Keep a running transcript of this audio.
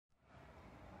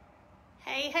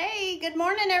Hey, good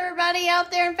morning everybody out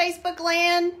there in Facebook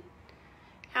land.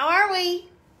 How are we?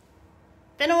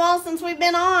 Been a while since we've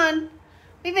been on.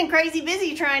 We've been crazy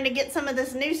busy trying to get some of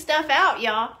this new stuff out,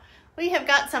 y'all. We have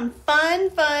got some fun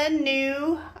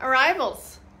new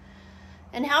arrivals.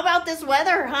 And how about this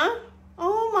weather, huh?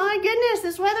 Oh my goodness,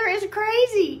 this weather is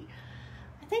crazy.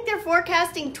 I think they're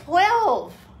forecasting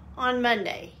 12 on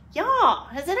Monday. Y'all,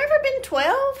 has it ever been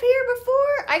 12 here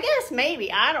before? I guess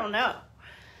maybe, I don't know.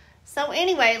 So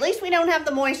anyway, at least we don't have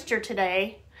the moisture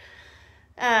today.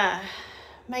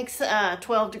 Makes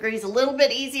 12 degrees a little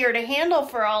bit easier to handle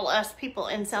for all us people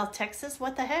in South Texas.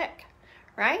 What the heck,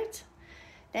 right?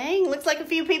 Dang, looks like a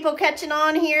few people catching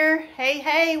on here.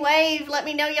 Hey, wave. Let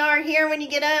me know y'all are here when you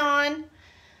get on.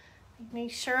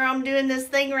 Make sure I'm doing this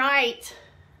thing right.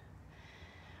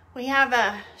 We have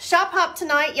a shop hop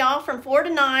tonight, y'all, from 4 to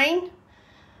 9.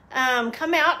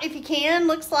 Come out if you can.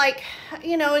 Looks like,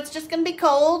 you know, it's just going to be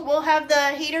cold. We'll have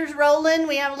the heaters rolling.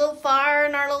 We have a little fire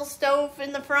in our little stove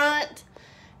in the front.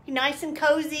 Be nice and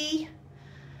cozy.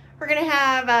 We're going to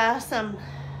have some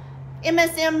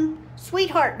MSM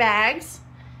sweetheart bags.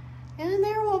 And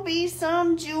there will be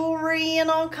some jewelry and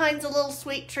all kinds of little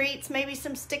sweet treats. Maybe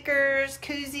some stickers,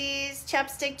 koozies,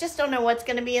 chapstick. Just don't know what's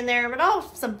going to be in there, but all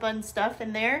some fun stuff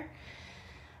in there.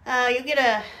 You'll get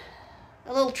a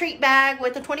little treat bag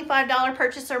with a $25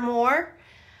 purchase or more.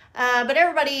 But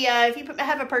everybody, if you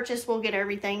have a purchase, we'll get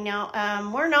everything.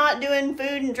 Now, we're not doing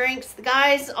food and drinks. The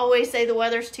guys always say the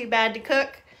weather's too bad to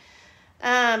cook.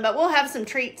 But we'll have some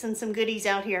treats and some goodies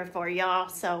out here for y'all.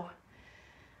 So,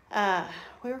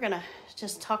 we were going to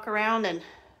just talk around and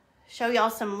show y'all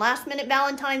some last minute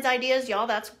Valentine's ideas. Y'all,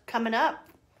 that's coming up.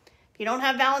 If you don't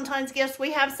have Valentine's gifts,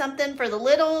 we have something for the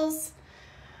littles.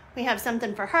 We have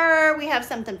something for her. We have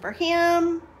something for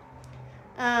him.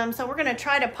 So we're going to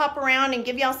try to pop around and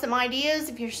give y'all some ideas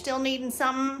if you're still needing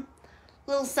something,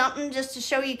 little something just to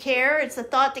show you care. It's a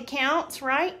thought that counts,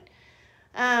 right?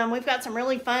 We've got some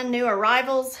really fun new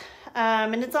arrivals.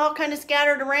 And it's all kind of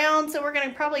scattered around, so we're going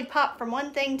to probably pop from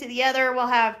one thing to the other. We'll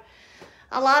have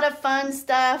a lot of fun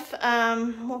stuff.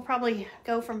 We'll probably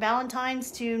go from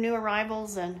Valentine's to new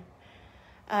arrivals, and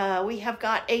we have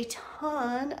got a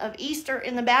ton of Easter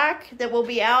in the back that will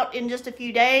be out in just a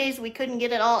few days. We couldn't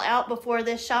get it all out before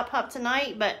this shop hop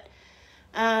tonight, but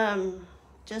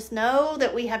just know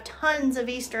that we have tons of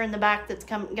Easter in the back that's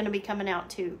going to be coming out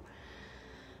too.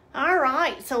 All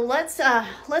right, so let's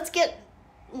get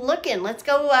looking. Let's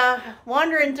go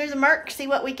wandering through the merc, see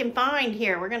what we can find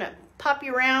here. We're gonna pop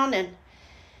you around, and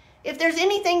if there's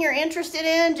anything you're interested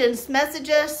in, just message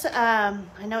us. I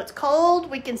know it's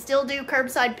cold. We can still do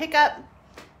curbside pickup.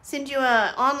 Send you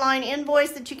an online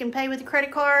invoice that you can pay with a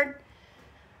credit card.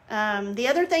 The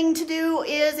other thing to do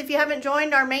is, if you haven't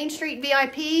joined our Main Street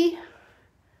VIP,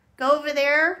 go over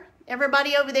there.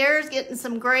 Everybody over there is getting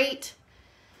some great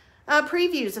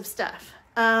previews of stuff.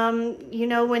 You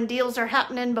know, when deals are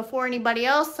happening before anybody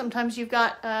else, sometimes you've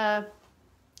got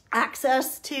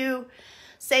access to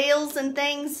sales and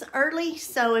things early.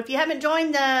 So if you haven't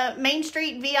joined the Main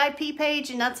Street VIP page,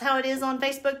 and that's how it is on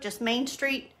Facebook, just Main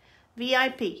Street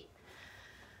VIP,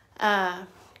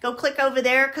 go click over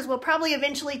there, because we'll probably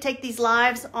eventually take these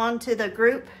lives onto the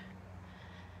group.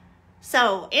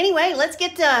 So anyway, let's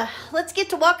get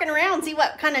to walking around, see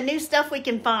what kind of new stuff we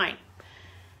can find.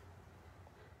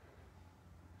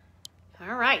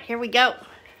 All right, here we go.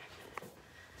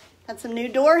 Got some new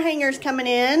door hangers coming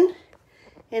in.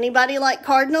 Anybody like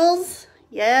cardinals?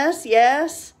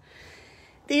 Yes.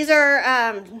 These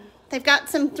are, they've got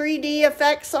some 3D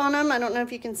effects on them. I don't know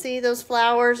if you can see those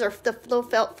flowers, or the little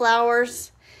felt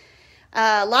flowers.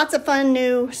 Lots of fun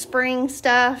new spring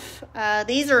stuff.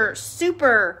 These are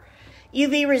super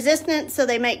UV resistant, so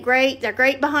they make great. They're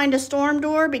great behind a storm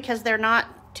door because they're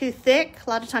not too thick. A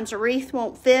lot of times a wreath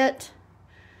won't fit.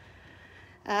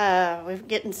 We're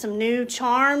getting some new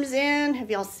charms in. Have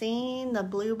y'all seen the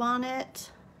blue bonnet?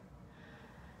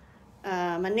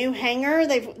 A new hanger.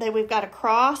 We've got a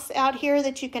cross out here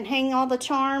that you can hang all the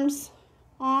charms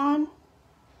on.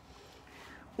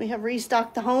 We have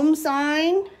restocked the home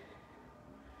sign.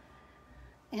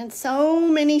 And so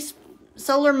many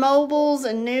solar mobiles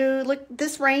and new. Look,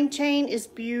 this rain chain is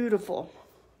beautiful.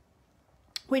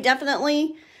 We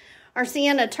definitely are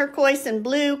seeing a turquoise and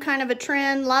blue kind of a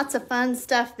trend. Lots of fun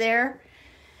stuff there.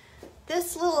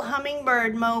 This little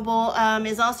hummingbird mobile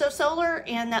is also solar,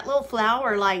 and that little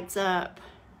flower lights up.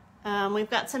 We've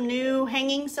got some new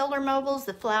hanging solar mobiles,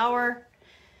 the flower.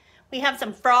 We have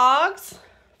some frogs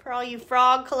for all you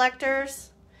frog collectors.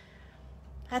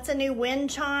 That's a new wind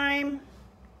chime.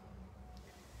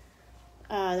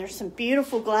 There's some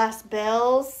beautiful glass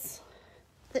bells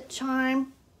that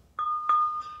chime.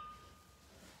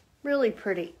 Really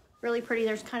pretty. Really pretty.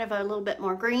 There's kind of a little bit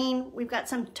more green. We've got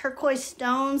some turquoise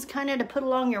stones kind of to put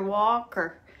along your walk,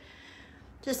 or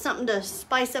just something to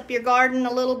spice up your garden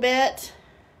a little bit.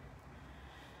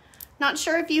 Not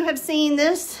sure if you have seen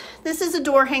this. This is a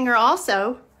door hanger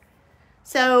also.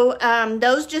 So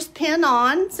those just pin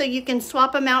on so you can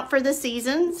swap them out for the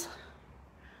seasons.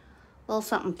 A little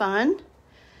something fun.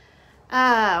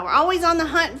 We're always on the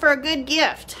hunt for a good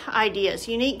gift ideas,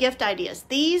 unique gift ideas.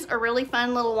 These are really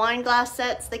fun little wine glass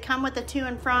sets. They come with a to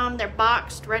and from. They're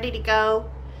boxed, ready to go.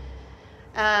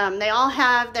 They all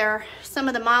have some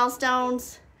of the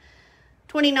milestones.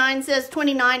 29 says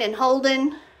 29 and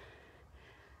Holden.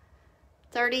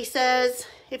 30 says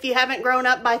if you haven't grown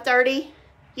up by 30,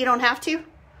 you don't have to.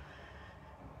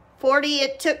 40,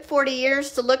 it took 40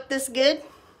 years to look this good.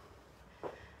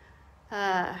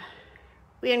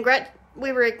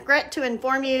 We regret to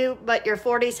inform you, but your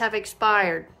 40s have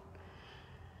expired.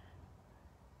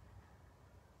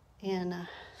 In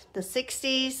the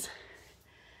 60s,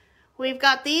 we've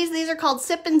got these. These are called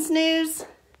Sip and Snooze.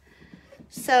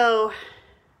 So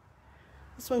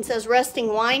this one says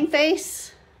Resting Wine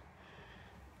Face.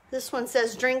 This one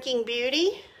says Drinking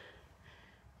Beauty.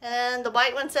 And the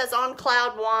white one says On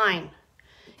Cloud Wine.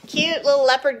 Cute little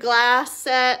leopard glass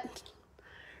set.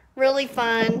 Really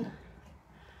fun.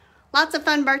 Lots of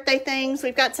fun birthday things.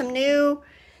 We've got some new,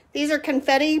 these are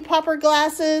confetti popper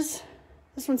glasses.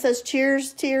 This one says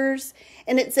Cheers, Tears.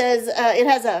 And it says, it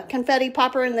has a confetti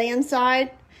popper in the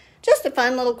inside. Just a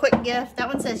fun little quick gift. That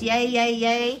one says Yay, Yay,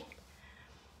 Yay.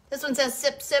 This one says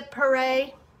Sip, Sip,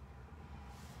 Hooray.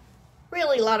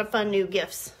 Really a lot of fun new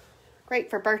gifts. Great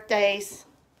for birthdays.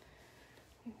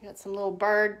 We've got some little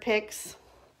bird pics.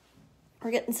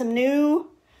 We're getting some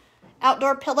new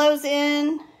outdoor pillows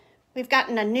in. We've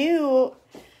gotten a new,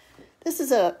 this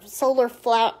is a solar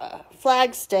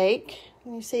flag stake.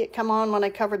 You see it come on when I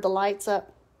covered the lights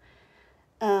up.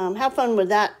 How fun would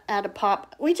that add a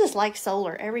pop? We just like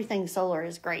solar. Everything solar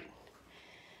is great.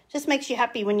 Just makes you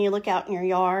happy when you look out in your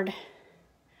yard.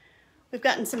 We've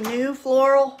gotten some new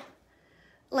floral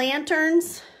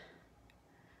lanterns.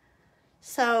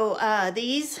 So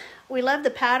these, we love the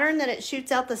pattern that it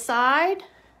shoots out the side.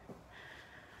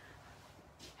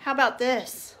 How about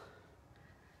this?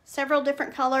 Several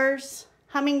different colors,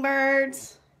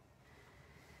 hummingbirds.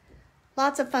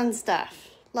 Lots of fun stuff.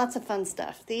 Lots of fun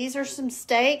stuff. These are some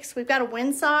stakes. We've got a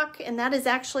windsock, and that is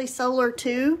actually solar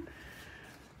too.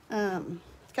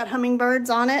 It's got hummingbirds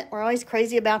on it. We're always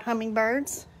crazy about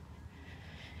hummingbirds.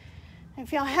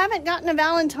 If y'all haven't gotten a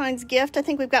Valentine's gift, I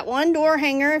think we've got one door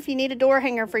hanger if you need a door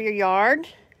hanger for your yard.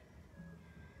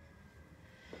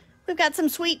 We've got some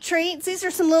sweet treats. These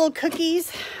are some little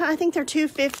cookies. I think they're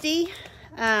 $2.50.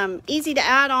 Easy to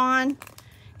add on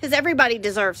because everybody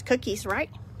deserves cookies, right?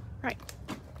 Right.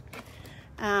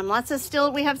 Lots of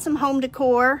still, we have some home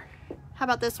decor. How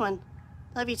about this one?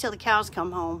 Love you till the cows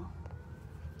come home.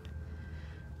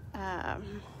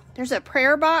 There's a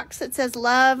prayer box that says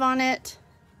love on it.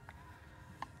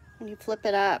 When you flip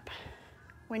it up,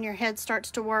 when your head starts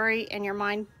to worry and your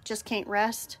mind just can't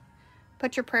rest,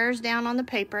 put your prayers down on the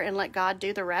paper and let God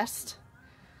do the rest.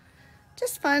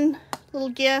 Just fun little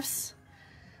gifts.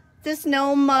 This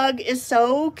gnome mug is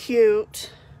so cute.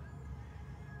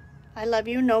 I love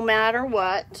you no matter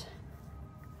what.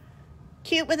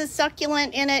 Cute with a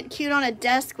succulent in it. Cute on a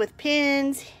desk with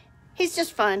pins. He's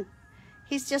just fun.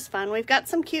 He's just fun. We've got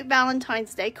some cute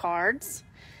Valentine's Day cards.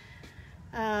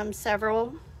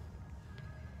 Several.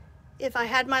 If I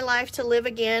had my life to live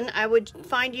again, I would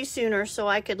find you sooner so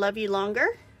I could love you longer.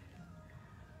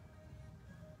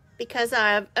 Because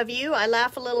of you, I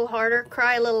laugh a little harder,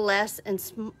 cry a little less, and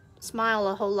smile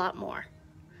a whole lot more.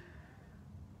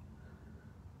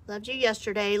 Loved you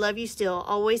yesterday, love you still,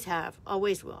 always have,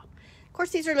 always will. Of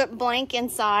course, these are blank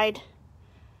inside.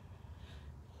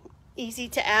 Easy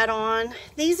to add on.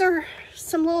 These are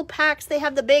some little packs. They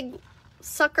have the big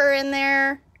sucker in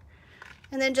there.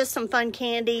 And then just some fun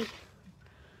candy.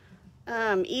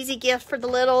 Easy gift for the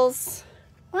littles.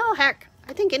 Well, heck,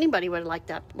 I think anybody would like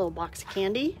that little box of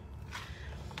candy.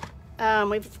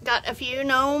 We've got a few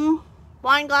gnome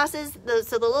wine glasses.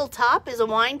 So the little top is a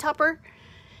wine topper.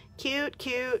 Cute,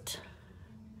 cute.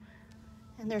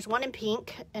 And there's one in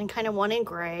pink and kind of one in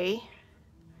gray.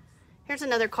 Here's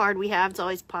another card we have. It's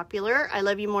always popular. I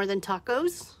love you more than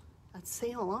tacos. That's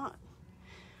saying a lot.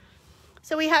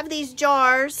 So we have these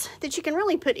jars that you can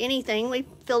really put anything. We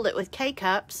filled it with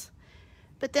K-cups.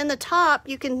 But then the top,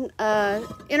 you can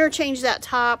interchange that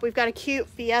top. We've got a cute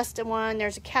Fiesta one.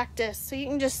 There's a cactus. So you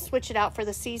can just switch it out for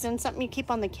the season. Something you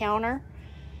keep on the counter.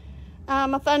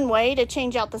 A fun way to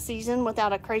change out the season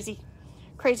without a crazy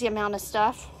amount of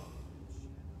stuff.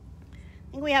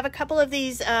 I think we have a couple of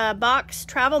these box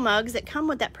travel mugs that come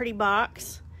with that pretty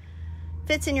box.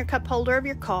 Fits in your cup holder of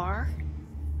your car.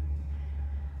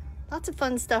 Lots of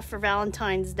fun stuff for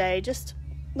Valentine's Day. Just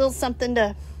a little something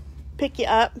to pick you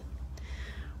up.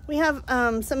 We have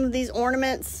some of these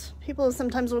ornaments. People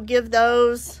sometimes will give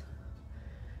those.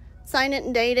 Sign it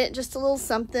and date it. Just a little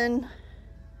something.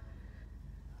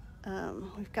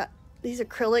 We've got these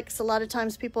acrylics. A lot of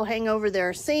times people hang over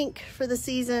their sink for the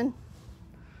season.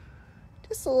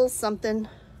 Just a little something.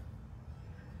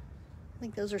 I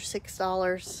think those are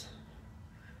 $6.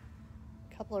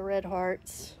 A couple of red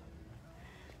hearts.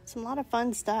 Some lot of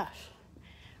fun stuff.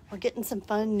 We're getting some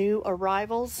fun new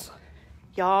arrivals.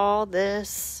 Y'all,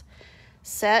 this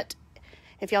set,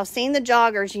 if y'all seen the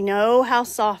joggers, you know how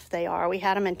soft they are. We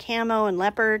had them in camo and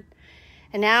leopard.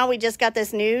 And now we just got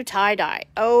this new tie-dye.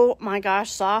 Oh my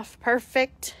gosh, soft,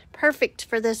 perfect, perfect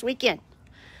for this weekend.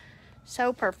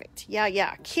 So perfect.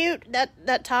 Yeah, cute.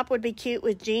 That top would be cute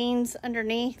with jeans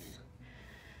underneath.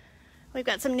 We've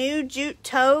got some new jute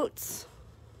totes.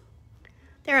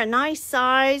 They're a nice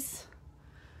size.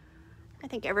 I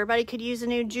think everybody could use a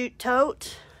new jute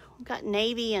tote. We've got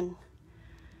navy and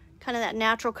kind of that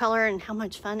natural color, and how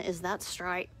much fun is that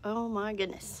stripe? Oh my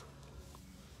goodness.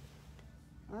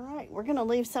 All right, we're gonna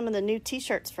leave some of the new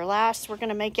t-shirts for last. We're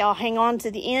gonna make y'all hang on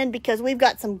to the end because we've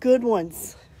got some good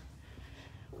ones.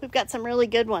 We've got some really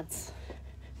good ones.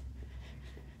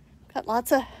 Got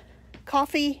lots of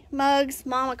coffee mugs,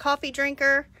 mama coffee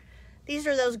drinker. These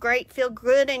are those great, feel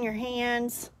good in your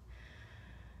hands.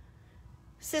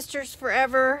 Sisters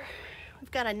Forever. We've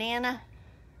got a Nana.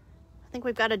 I think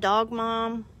we've got a dog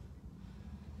mom.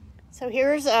 So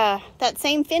here's that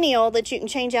same finial that you can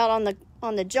change out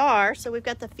on the jar. So we've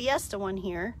got the Fiesta one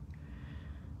here,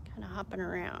 kind of hopping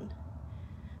around.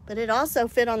 But it also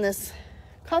fit on this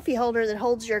coffee holder that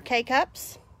holds your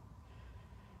K-cups.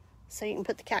 So you can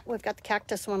put we've got the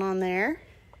cactus one on there.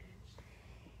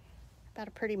 Got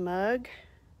a pretty mug.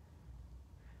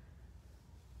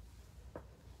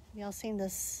 Y'all seen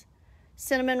this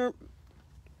cinnamon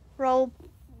roll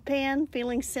pan?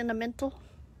 Feeling sentimental.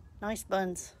 Nice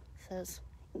buns, says.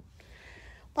 A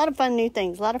lot of fun new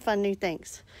things. A lot of fun new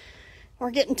things.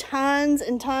 We're getting tons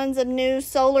and tons of new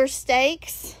solar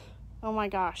stakes. Oh my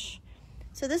gosh.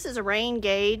 So this is a rain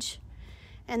gauge.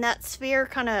 And that sphere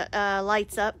kind of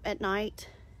lights up at night.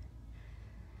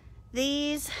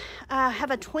 These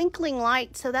have a twinkling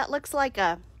light. So that looks like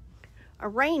a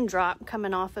raindrop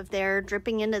coming off of there,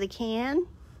 dripping into the can.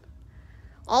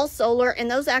 All solar. And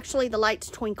those actually, the lights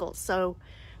twinkle. So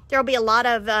there'll be a lot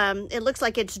of, it looks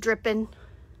like it's dripping.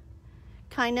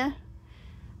 Kinda.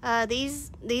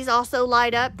 These also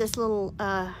light up. This little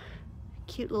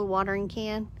cute little watering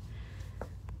can.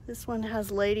 This one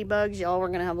has ladybugs. Y'all, we're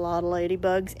gonna have a lot of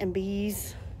ladybugs and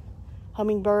bees,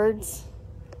 hummingbirds,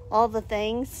 all the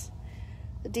things.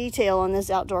 The detail on this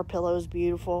outdoor pillow is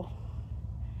beautiful.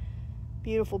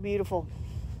 Beautiful, beautiful.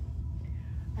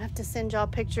 I have to send y'all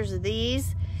pictures of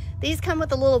these. These come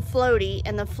with a little floaty,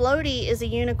 and the floaty is a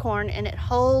unicorn, and it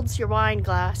holds your wine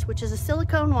glass, which is a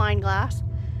silicone wine glass.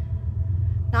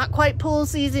 Not quite pool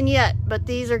season yet, but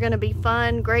these are going to be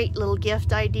fun. Great little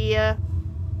gift idea.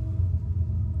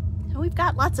 So we've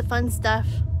got lots of fun stuff.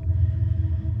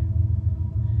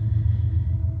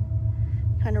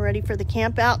 Kind of ready for the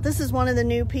camp out. This is one of the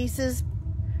new pieces.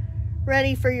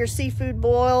 Ready for your seafood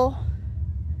boil.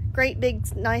 Great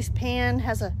big nice pan.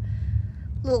 Has a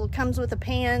comes with a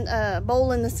pan,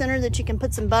 bowl in the center that you can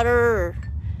put some butter, or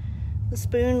the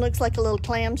spoon looks like a little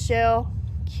clamshell.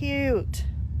 Cute.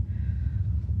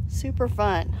 Super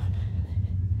fun.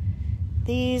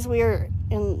 These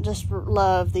just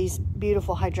love these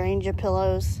beautiful hydrangea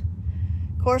pillows.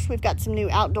 Of course, we've got some new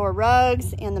outdoor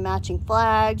rugs and the matching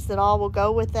flags that all will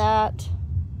go with that.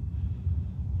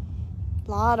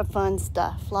 A lot of fun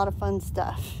stuff. A lot of fun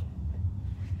stuff.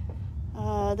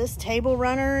 This table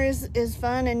runner is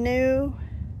fun and new.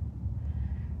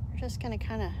 We're just gonna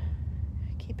kind of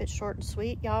keep it short and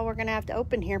sweet, y'all. We're gonna have to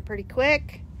open here pretty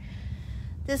quick.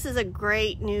 This is a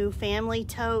great new family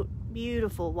tote.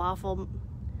 Beautiful waffle.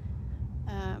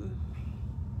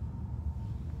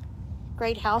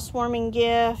 Great housewarming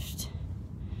gift.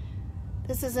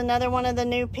 This is another one of the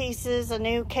new pieces, a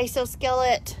new queso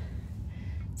skillet.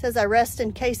 It says I rest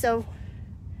in queso.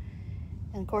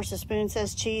 And of course the spoon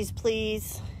says cheese,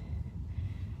 please.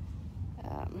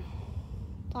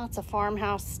 Lots of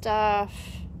farmhouse stuff.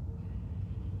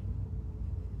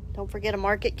 Don't forget a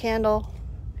market candle.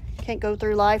 Can't go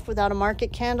through life without a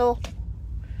market candle.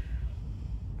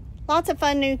 Lots of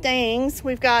fun new things.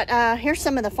 We've got, here's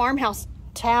some of the farmhouse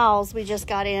towels we just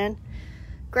got in.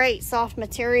 Great soft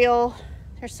material.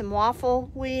 There's some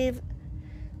waffle weave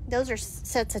those are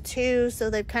sets of 2,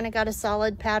 so they've kind of got a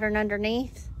solid pattern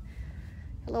underneath.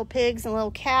 Little pigs and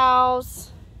little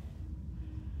cows.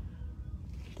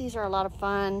 These are a lot of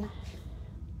fun.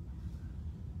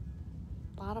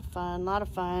 A lot of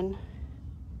fun.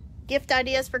 Gift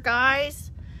ideas for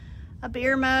guys. A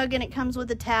beer mug, and it comes with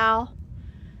a towel.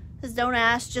 Says don't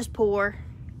ask, just pour.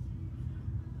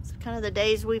 It's kind of the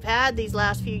days we've had these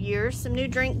last few years. Some new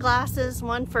drink glasses,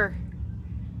 one for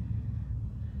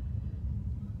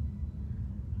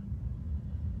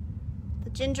the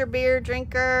ginger beer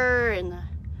drinker and the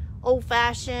old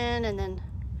fashioned, and then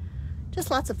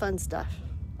just lots of fun stuff.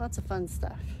 Lots of fun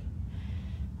stuff.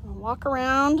 I'll walk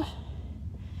around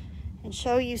and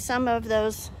show you some of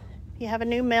those. You have a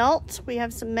new melt. We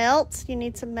have some melts. You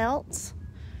need some melts.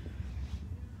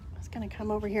 I was going to come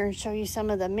over here and show you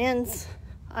some of the men's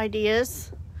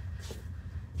ideas.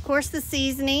 Of course, the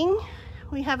seasoning.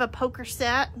 We have a poker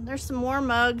set. There's some more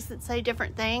mugs that say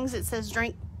different things. It says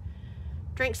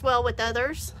drinks well with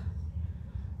others.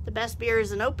 The best beer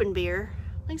is an open beer.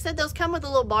 Like I said, those come with a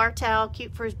little bar towel,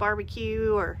 cute for his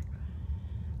barbecue or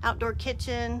outdoor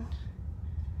kitchen.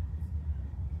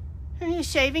 And a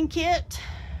shaving kit.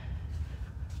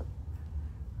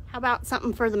 How about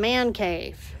something for the man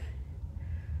cave?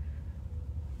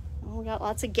 We got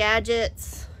lots of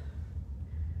gadgets.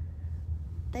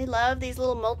 They love these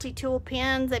little multi-tool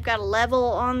pens. They've got a level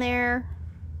on there.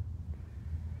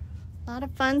 A lot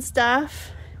of fun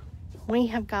stuff. We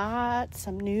have got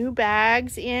some new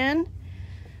bags in.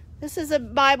 This is a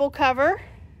Bible cover.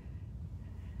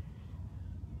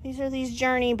 These are these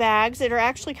journey bags that are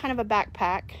actually kind of a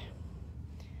backpack.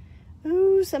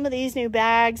 Ooh, some of these new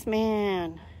bags,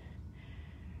 man.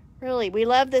 Really, we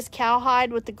love this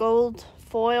cowhide with the gold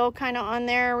foil kind of on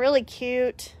there. Really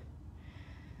cute.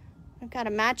 We've got a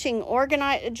matching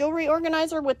jewelry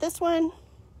organizer with this one.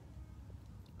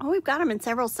 Oh, we've got them in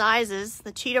several sizes.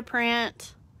 The cheetah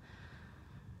print.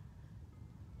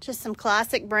 Just some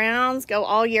classic browns. Go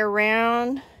all year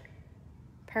round.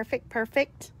 Perfect,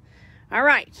 perfect. All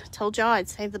right. I told y'all I'd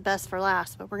save the best for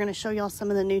last, but we're going to show y'all some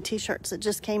of the new t-shirts that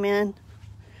just came in.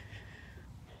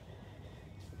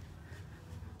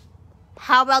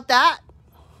 How about that?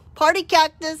 Party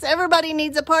cactus. Everybody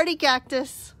needs a party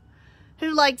cactus.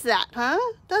 Who likes that, huh?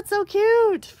 That's so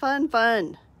cute. Fun,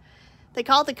 fun. They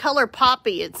call it the color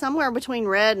poppy. It's somewhere between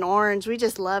red and orange. We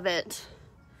just love it.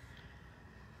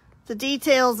 The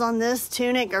details on this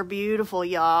tunic are beautiful,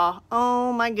 y'all.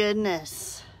 Oh my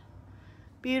goodness.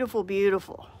 Beautiful,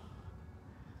 beautiful.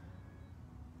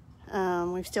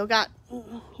 We've still got,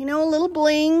 you know, a little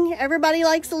bling. Everybody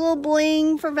likes a little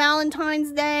bling for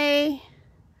Valentine's Day.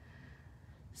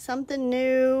 Something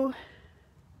new.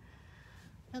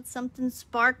 Got something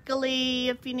sparkly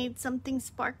if you need something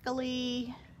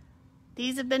sparkly.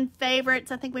 These have been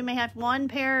favorites. I think we may have 1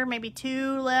 pair, maybe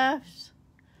 2 left.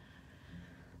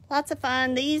 Lots of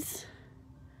fun. These,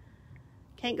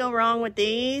 can't go wrong with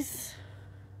these.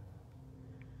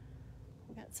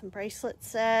 We got some bracelet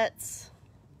sets.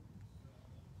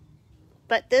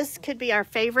 But this could be our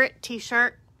favorite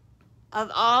t-shirt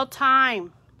of all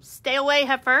time. Stay away,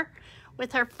 heifer,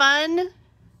 with her fun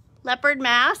leopard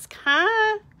mask,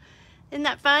 huh? Isn't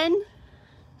that fun?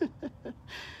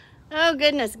 Oh,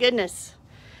 goodness, goodness.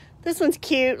 This one's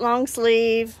cute, long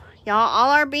sleeve. Y'all, all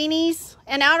our beanies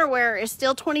and outerwear is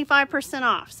still 25%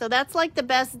 off. So that's like the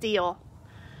best deal.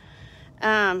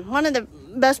 One of the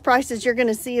best prices you're going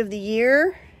to see of the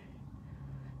year.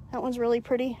 That one's really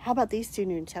pretty. How about these 2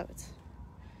 new totes?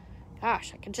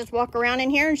 Gosh, I could just walk around in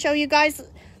here and show you guys.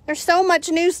 There's so much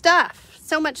new stuff.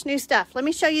 So much new stuff. Let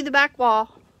me show you the back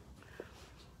wall.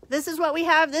 This is what we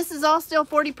have. This is all still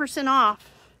 40% off.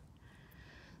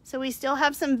 So we still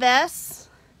have some vests.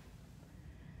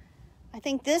 I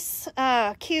think this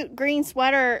cute green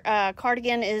sweater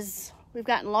cardigan is, we've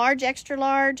gotten large, extra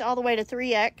large, all the way to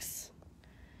 3X.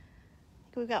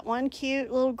 We've got one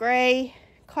cute little gray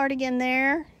cardigan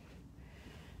there.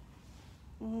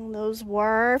 And those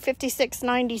were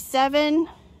 $56.97,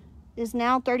 is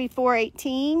now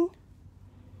 $34.18.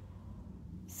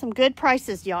 Some good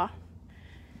prices, y'all.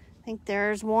 I think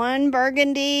there's one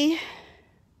burgundy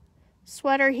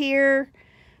sweater here.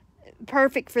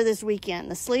 Perfect for this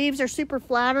weekend. The sleeves are super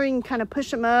flattering, kind of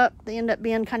push them up. They end up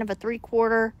being kind of a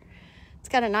 3/4. It's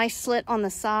got a nice slit on the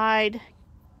side.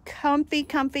 Comfy,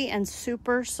 comfy, and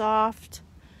super soft.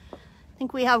 I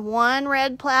think we have one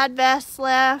red plaid vest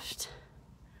left.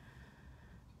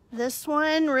 This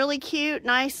one, really cute,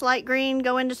 nice light green,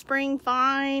 go into spring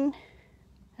fine.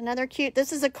 Another cute,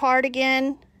 this is a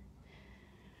cardigan.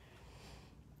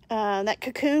 That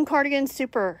cocoon cardigan,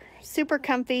 super, super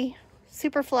comfy,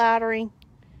 super flattering.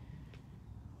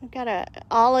 We've got a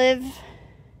olive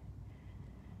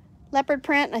leopard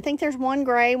print. I think there's one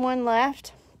gray one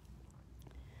left.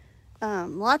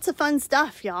 Lots of fun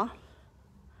stuff, y'all.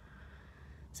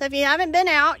 So if you haven't been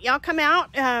out, y'all come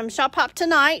out. Shop Hop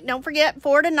tonight. Don't forget,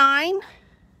 4 to 9.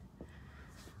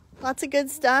 Lots of good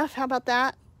stuff. How about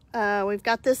that? We've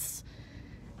got this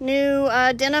new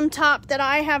denim top that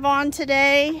I have on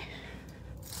today.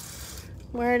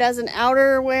 Wear it as an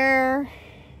outerwear.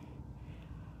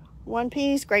 One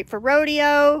piece. Great for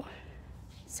rodeo.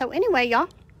 So anyway, y'all.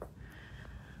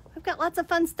 We've got lots of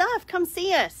fun stuff. Come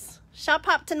see us. Shop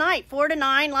Hop tonight, 4 to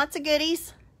 9. Lots of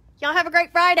goodies. Y'all have a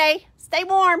great Friday. Stay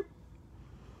warm.